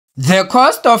The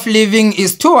cost of living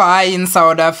is too high in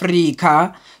South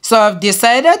Africa, so I've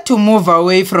decided to move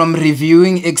away from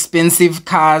reviewing expensive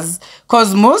cars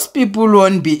cause most people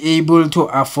won't be able to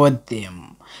afford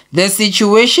them. The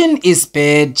situation is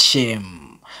bad,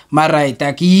 shame.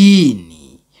 Maraita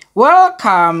kini.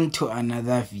 Welcome to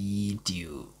another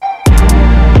video.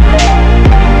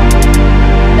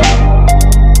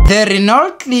 The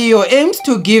Renault Clio aims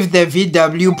to give the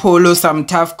VW Polo some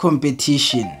tough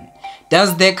competition.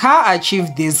 Does the car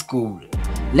achieve this goal?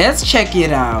 Let's check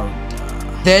it out.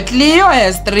 The Clio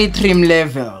has 3 trim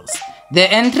levels: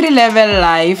 the entry-level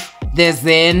Life, the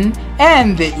Zen,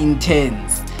 and the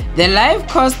Intens. The Life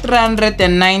costs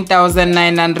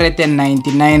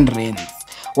 309,999 rands,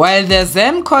 while the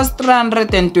Zen costs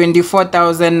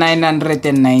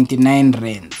 324,999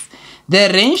 rands. The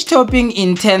range-topping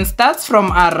Intense starts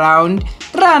from around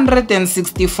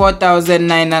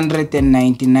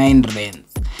 364,999 rands.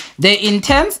 The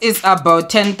Intense is about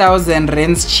 10,000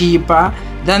 rands cheaper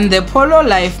than the Polo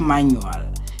Life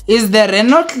manual. Is the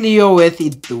Renault Clio worth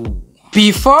it though?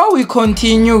 Before we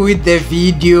continue with the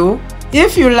video,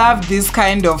 if you love this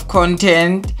kind of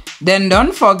content, then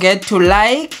don't forget to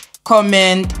like,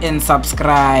 comment, and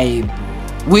subscribe.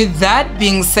 With that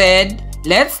being said,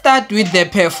 let's start with the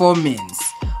performance.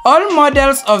 All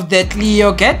models of the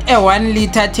Clio get a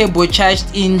 1-liter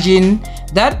turbocharged engine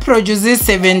that produces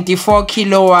 74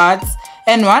 kilowatts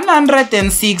and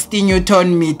 160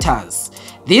 Newton meters.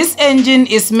 This engine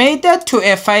is mated to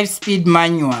a 5-speed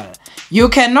manual. You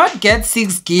cannot get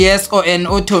 6 gears or an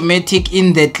automatic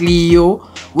in the Clio,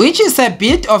 which is a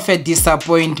bit of a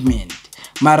disappointment.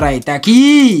 Maraita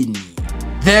kini.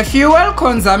 The fuel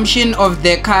consumption of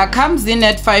the car comes in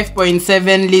at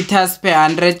 5.7 liters per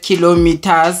 100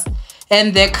 kilometers,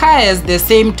 and the car has the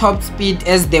same top speed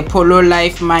as the Polo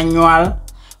Life manual,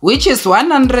 which is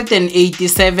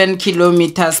 187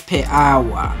 kilometers per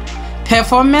hour.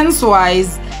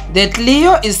 Performance-wise, the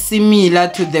Clio is similar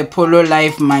to the Polo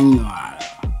Life manual.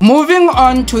 Moving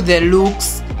on to the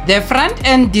looks, the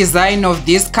front-end design of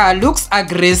this car looks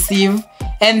aggressive,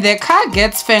 and the car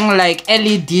gets Feng-like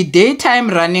LED daytime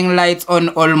running lights on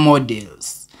all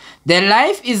models. The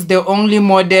Life is the only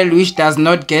model which does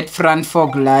not get front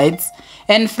fog lights,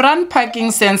 and front parking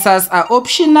sensors are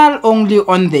optional only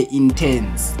on the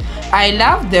Intens. I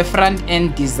love the front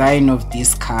end design of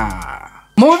this car.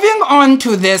 Moving on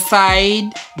to the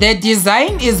side, the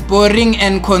design is boring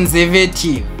and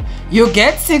conservative. You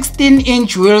get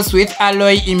 16-inch wheels with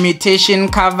alloy imitation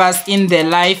covers in the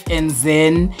Life and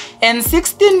Zen, and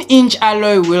 16-inch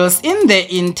alloy wheels in the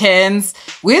Intens,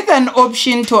 with an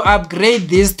option to upgrade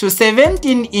this to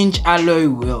 17-inch alloy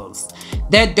wheels.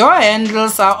 The door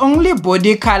handles are only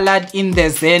body colored in the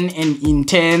Zen and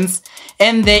Intens,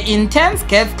 and the Intens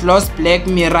get gloss black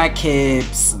mirror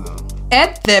caps.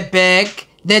 At the back,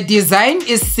 the design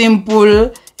is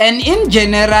simple, and in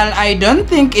general I don't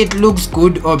think it looks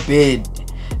good or bad.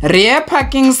 Rear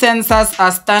parking sensors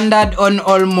are standard on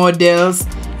all models,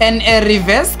 and a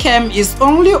reverse cam is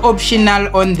only optional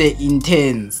on the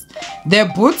Intens. The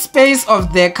boot space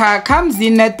of the car comes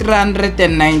in at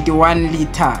 391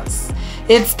 liters.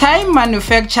 It's time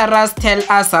manufacturers tell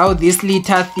us how this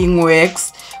liter thing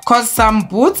works, cause some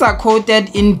boots are quoted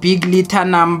in big liter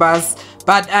numbers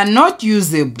but are not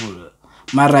usable.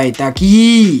 Maraita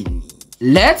kini.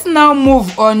 Let's now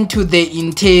move on to the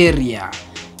interior.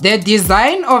 The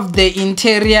design of the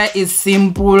interior is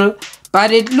simple,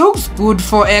 but it looks good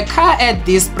for a car at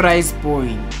this price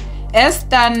point. As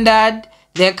standard,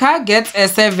 the car gets a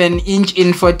 7-inch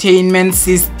infotainment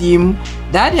system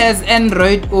that has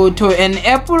Android Auto and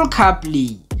Apple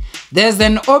CarPlay. There's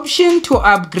an option to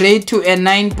upgrade to a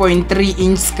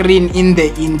 9.3-inch screen in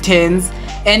the Intens,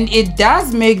 and it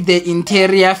does make the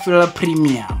interior feel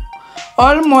premium.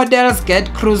 All models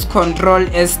get cruise control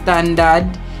as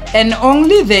standard, and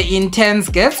only the Intens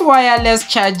gets wireless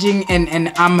charging and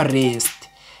an armrest.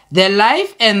 The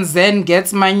Life and Zen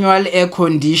gets manual air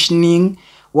conditioning,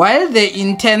 while the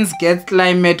Intens gets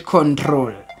climate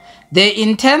control. The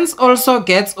Intens also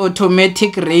gets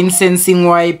automatic rain sensing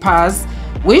wipers,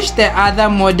 which the other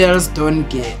models don't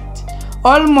get.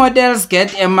 All models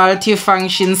get a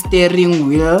multi-function steering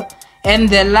wheel, and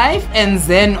the Life and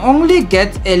Zen only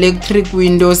get electric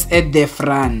windows at the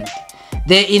front.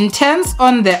 The Intens,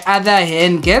 on the other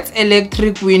hand, gets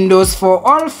electric windows for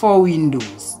all 4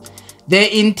 windows. The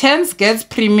Intens gets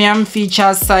premium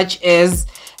features such as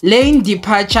lane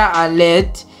departure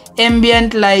alert,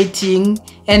 ambient lighting,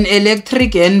 an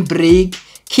electric handbrake,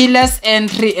 keyless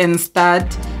entry and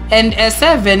start, and a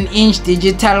 7-inch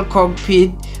digital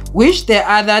cockpit, which the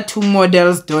other 2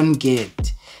 models don't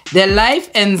get. The Life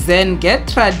and Zen get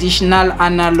traditional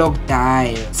analog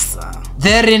dials.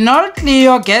 The Renault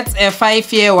Clio gets a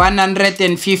 5-year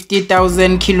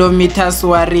 150,000 kilometers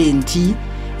warranty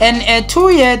and a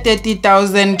 2-year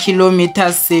 30,000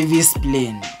 kilometers service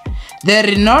plan. The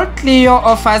Renault Clio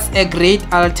offers a great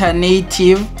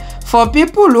alternative for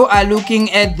people who are looking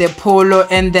at the Polo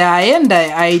and the Hyundai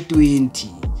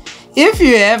i20. If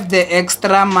you have the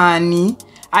extra money,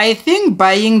 I think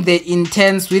buying the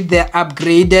Intens with the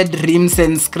upgraded rims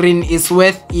and screen is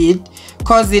worth it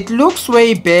cause it looks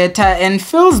way better and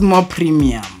feels more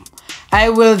premium. I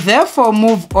will therefore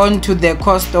move on to the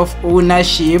cost of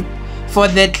ownership for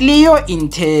the Clio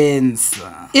Intens.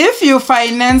 If you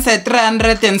finance a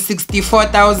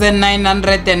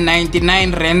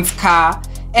 364,999 rands car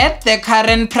at the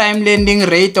current prime lending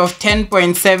rate of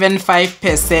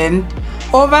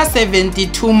 10.75% over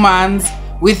 72 months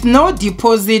with no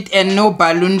deposit and no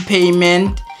balloon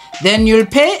payment, then you'll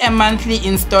pay a monthly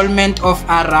installment of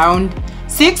around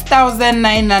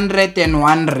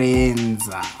 6,901 rands.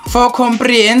 For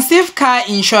comprehensive car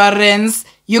insurance,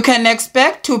 you can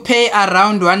expect to pay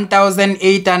around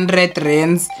 1,800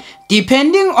 rands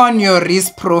depending on your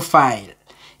risk profile.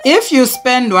 If you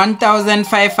spend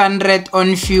 1,500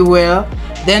 on fuel,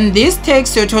 then this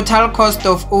takes your total cost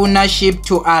of ownership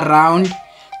to around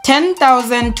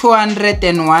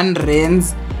 10,201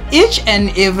 rands each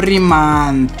and every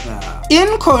month.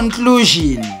 In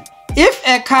conclusion, if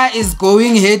a car is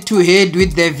going head to head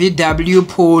with the VW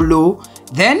Polo,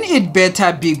 then it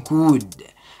better be good.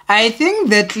 I think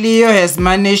the Clio has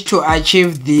managed to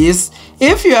achieve this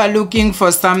if you are looking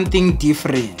for something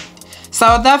different.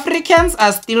 South Africans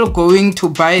are still going to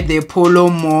buy the Polo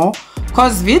more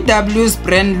cause VW's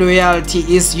brand loyalty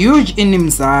is huge in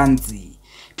Mzansi.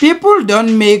 People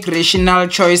don't make rational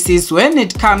choices when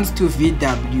it comes to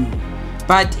VW.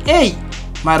 But hey,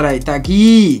 mara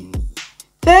itagini.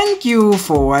 Thank you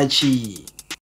for watching.